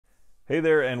Hey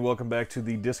there, and welcome back to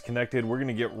The Disconnected. We're going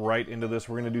to get right into this.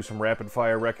 We're going to do some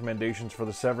rapid-fire recommendations for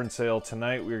the Severin sale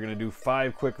tonight. We're going to do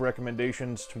 5 quick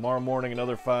recommendations. Tomorrow morning,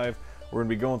 another 5. We're going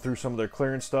to be going through some of their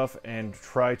clearance stuff and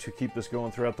try to keep this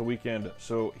going throughout the weekend.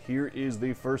 So here is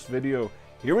the first video.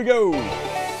 Here we go!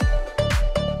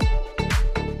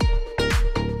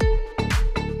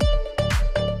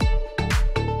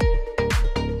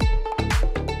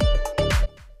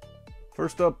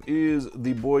 First up is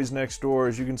The Boys Next Door.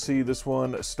 As you can see, this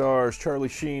one stars Charlie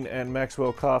Sheen and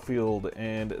Maxwell Caulfield,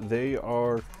 and they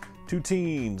are 2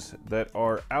 teens that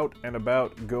are out and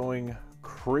about going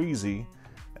crazy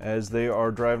as they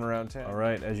are driving around town.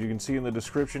 Alright, as you can see in the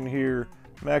description here,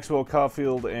 Maxwell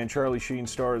Caulfield and Charlie Sheen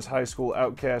star as high school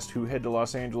outcasts who head to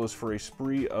Los Angeles for a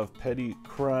spree of petty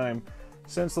crime,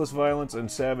 senseless violence, and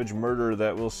savage murder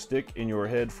that will stick in your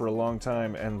head for a long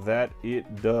time, and that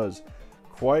it does.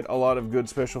 Quite a lot of good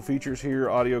special features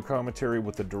here, audio commentary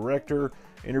with the director,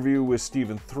 interview with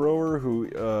Stephen Thrower,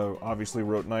 who obviously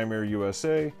wrote Nightmare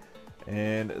USA,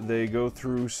 and they go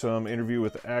through some interview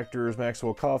with actors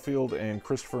Maxwell Caulfield and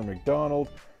Christopher McDonald,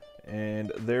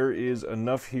 and there is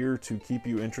enough here to keep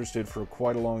you interested for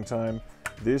quite a long time.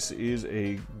 This is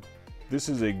a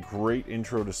great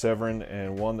intro to Severin,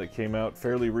 and one that came out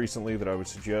fairly recently that I would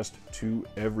suggest to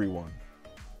everyone.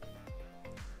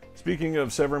 Speaking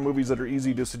of Severin movies that are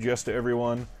easy to suggest to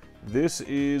everyone, this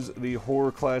is the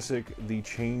horror classic, The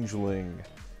Changeling.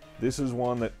 This is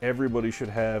one that everybody should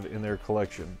have in their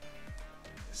collection.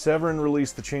 Severin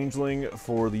released The Changeling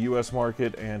for the US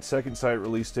market, and Second Sight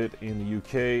released it in the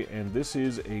UK, and this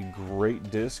is a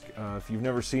great disc. If you've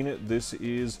never seen it, this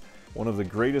is one of the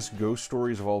greatest ghost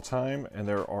stories of all time, and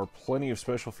there are plenty of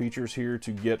special features here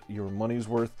to get your money's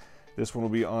worth. This one will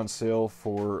be on sale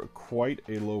for quite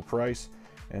a low price,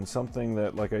 and something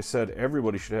that, like I said,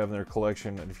 everybody should have in their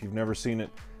collection. And if you've never seen it,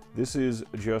 this is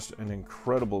just an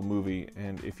incredible movie,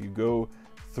 and if you go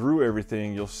through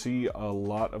everything, you'll see a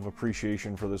lot of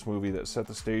appreciation for this movie that set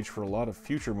the stage for a lot of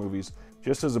future movies.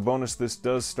 Just as a bonus, this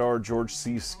does star George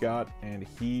C. Scott, and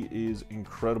he is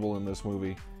incredible in this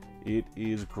movie. It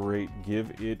is great.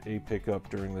 Give it a pickup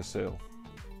during the sale.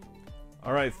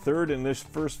 Alright, third in this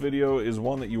first video is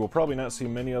one that you will probably not see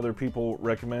many other people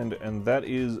recommend, and that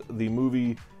is the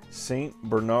movie Saint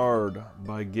Bernard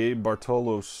by Gabe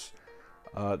Bartolos.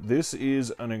 This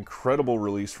is an incredible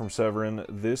release from Severin.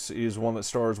 This is one that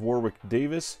stars Warwick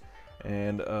Davis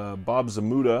and Bob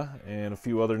Zmuda and a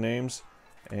few other names,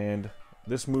 and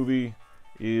this movie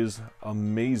is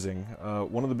amazing.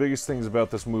 One of the biggest things about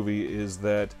this movie is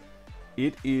that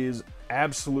it is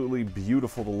absolutely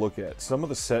beautiful to look at. Some of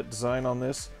the set design on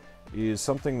this is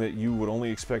something that you would only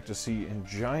expect to see in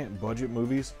giant budget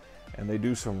movies, and they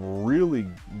do some really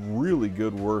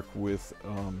good work with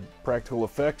practical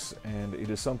effects, and it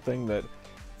is something that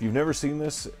if you've never seen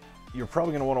this, you're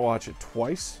probably going to want to watch it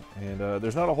twice. And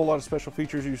there's not a whole lot of special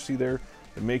features you see there,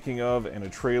 the making of and a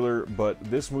trailer, but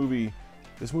this movie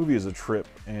is a trip,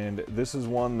 and this is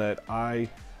one that I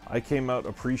came out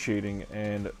appreciating,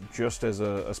 and just as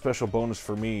a special bonus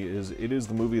for me is it is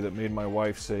the movie that made my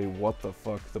wife say what the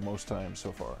fuck the most times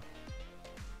so far.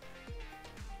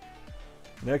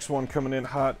 Next one coming in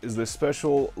hot is this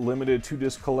special limited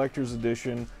 2-disc collector's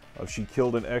edition of She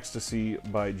Killed in Ecstasy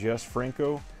by Jess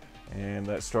Franco, and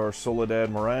that stars Soledad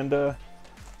Miranda.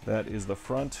 That is the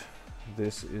front.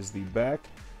 This is the back.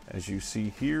 As you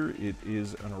see here, it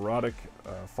is an erotic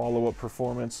follow-up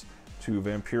performance to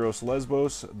Vampiros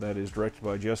Lesbos that is directed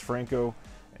by Jess Franco,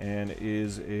 and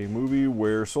is a movie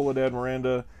where Soledad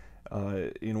Miranda,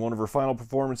 in one of her final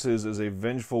performances, is a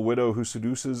vengeful widow who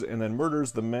seduces and then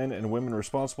murders the men and women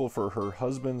responsible for her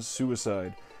husband's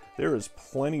suicide. There is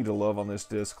plenty to love on this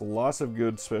disc, lots of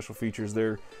good special features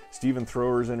there. Stephen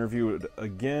Thrower's interviewed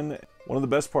again. One of the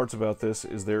best parts about this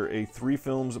is there are 3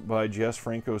 films by Jess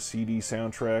Franco CD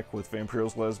soundtrack with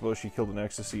Vampiros Lesbos, She Killed in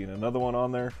Ecstasy, and another one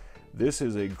on there. This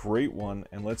is a great one,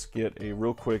 and let's get a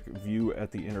real quick view at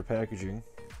the inner packaging.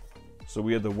 So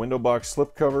we have the window box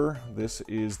slipcover. This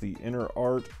is the inner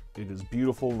art. It is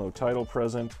beautiful, no title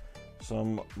present.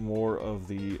 Some more of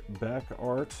the back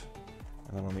art.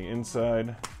 And then on the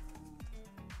inside,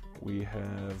 we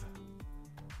have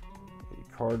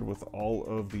a card with all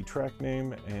of the track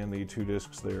name and the 2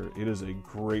 discs there. It is a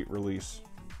great release.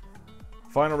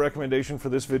 Final recommendation for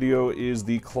this video is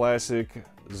the classic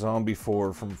Zombie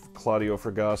 4 from Claudio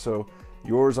Fragasso.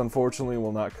 Yours, unfortunately,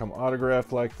 will not come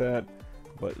autographed like that,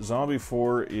 but Zombie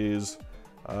 4 is,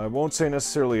 I won't say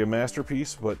necessarily a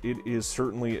masterpiece, but it is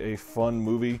certainly a fun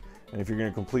movie, and if you're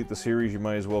going to complete the series, you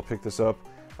might as well pick this up.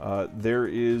 There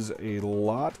is a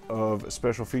lot of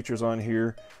special features on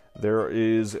here. There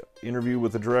is an interview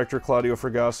with the director, Claudio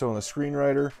Fragasso, and the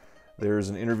screenwriter. There's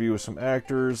an interview with some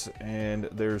actors, and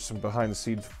there's some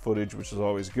behind-the-scenes footage, which is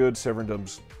always good. Severin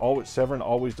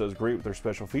always does great with their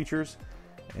special features.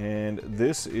 And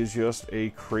this is just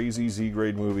a crazy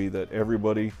Z-grade movie that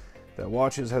everybody that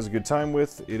watches has a good time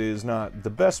with. It is not the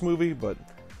best movie, but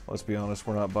let's be honest,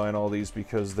 we're not buying all these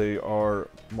because they are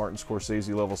Martin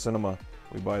Scorsese level cinema.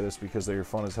 We buy this because they are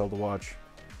fun as hell to watch.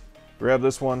 Grab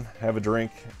this one, have a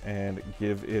drink, and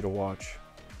give it a watch.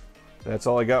 That's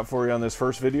all I got for you on this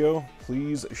first video.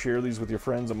 Please share these with your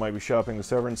friends that might be shopping the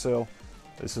Severin sale.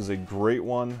 This is a great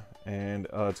one, and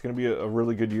it's going to be a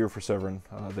really good year for Severin.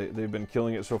 They've been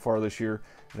killing it so far this year,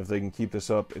 and if they can keep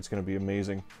this up, it's going to be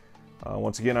amazing.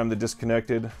 Once again, I'm The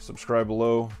Disconnected. Subscribe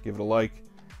below, give it a like,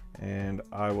 and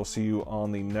I will see you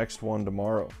on the next one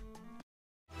tomorrow.